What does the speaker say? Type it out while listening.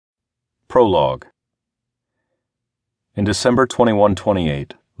Prologue. In December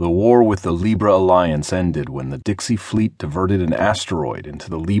 2128, the war with the Libra Alliance ended when the Dixie fleet diverted an asteroid into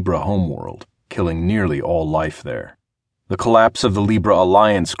the Libra homeworld, killing nearly all life there. The collapse of the Libra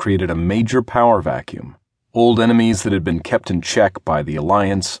Alliance created a major power vacuum. Old enemies that had been kept in check by the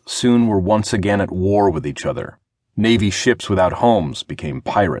Alliance soon were once again at war with each other. Navy ships without homes became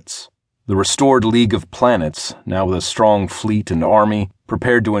pirates. The restored League of Planets, now with a strong fleet and army,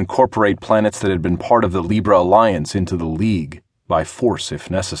 prepared to incorporate planets that had been part of the Libra Alliance into the League, by force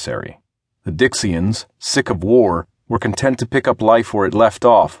if necessary. The Dixians, sick of war, were content to pick up life where it left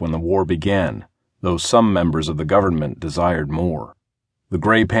off when the war began, though some members of the government desired more. The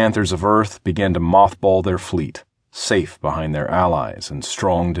Grey Panthers of Earth began to mothball their fleet, safe behind their allies and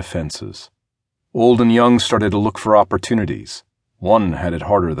strong defenses. Old and young started to look for opportunities. One had it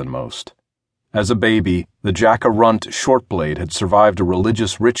harder than most. As a baby, the Jacka-runt Shortblade had survived a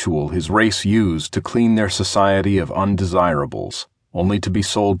religious ritual his race used to clean their society of undesirables, only to be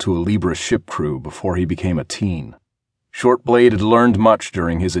sold to a Libra ship crew before he became a teen. Shortblade had learned much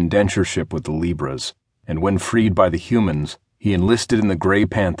during his indentureship with the Libras, and when freed by the humans, he enlisted in the Grey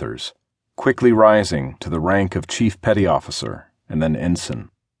Panthers, quickly rising to the rank of Chief Petty Officer and then Ensign.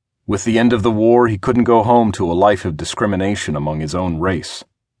 With the end of the war, he couldn't go home to a life of discrimination among his own race.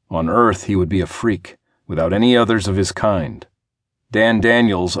 On Earth, he would be a freak, without any others of his kind. Dan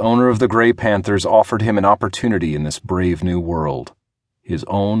Daniels, owner of the Grey Panthers, offered him an opportunity in this brave new world. His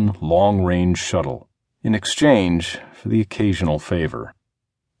own long-range shuttle, in exchange for the occasional favor.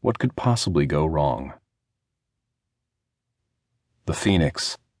 What could possibly go wrong? The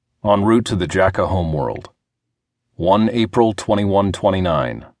Phoenix, en route to the Jacka homeworld. 1 April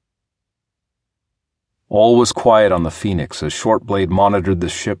 2129. All was quiet on the Phoenix as Shortblade monitored the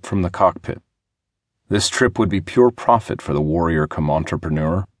ship from the cockpit. This trip would be pure profit for the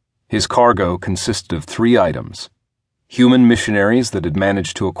warrior-cum-entrepreneur. His cargo consisted of 3 items: human missionaries that had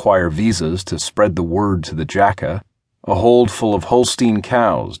managed to acquire visas to spread the word to the Jacka, a hold full of Holstein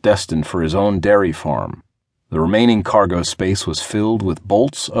cows destined for his own dairy farm. The remaining cargo space was filled with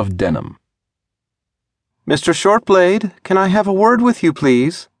bolts of denim. "Mr. Shortblade, can I have a word with you,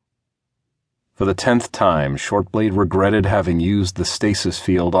 please?" For the 10th time, Shortblade regretted having used the stasis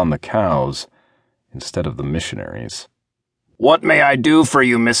field on the cows instead of the missionaries. "What may I do for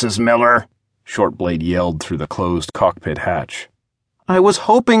you, Mrs. Miller?" Shortblade yelled through the closed cockpit hatch. "I was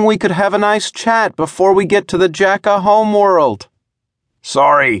hoping we could have a nice chat before we get to the Jacka homeworld."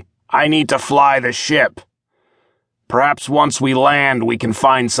 "Sorry, I need to fly the ship. Perhaps once we land we can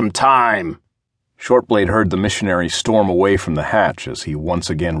find some time." Shortblade heard the missionary storm away from the hatch as he once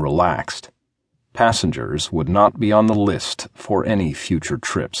again relaxed. Passengers would not be on the list for any future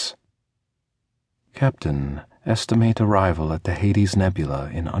trips. "Captain, estimate arrival at the Hades Nebula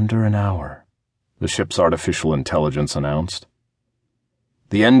in under an hour," the ship's artificial intelligence announced.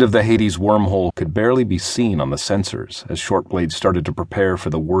 The end of the Hades wormhole could barely be seen on the sensors as Shortblade started to prepare for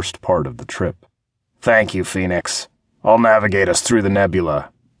the worst part of the trip. "Thank you, Phoenix. I'll navigate us through the nebula.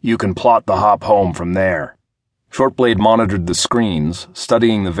 You can plot the hop home from there." Shortblade monitored the screens,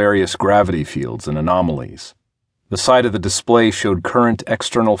 studying the various gravity fields and anomalies. The side of the display showed current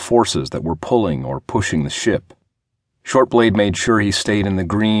external forces that were pulling or pushing the ship. Shortblade made sure he stayed in the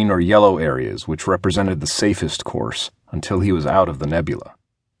green or yellow areas, which represented the safest course, until he was out of the nebula.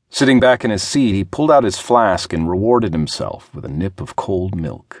 Sitting back in his seat, he pulled out his flask and rewarded himself with a nip of cold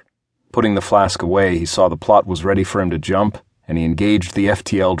milk. Putting the flask away, he saw the plot was ready for him to jump, and he engaged the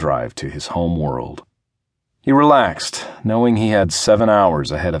FTL drive to his home world. He relaxed, knowing he had 7 hours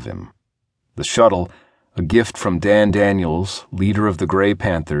ahead of him. The shuttle, a gift from Dan Daniels, leader of the Grey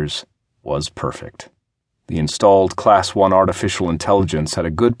Panthers, was perfect. The installed Class 1 artificial intelligence had a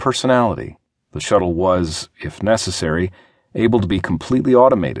good personality. The shuttle was, if necessary, able to be completely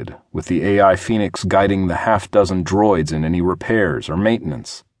automated, with the AI Phoenix guiding the half-dozen droids in any repairs or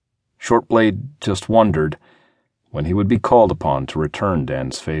maintenance. Shortblade just wondered when he would be called upon to return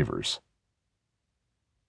Dan's favors.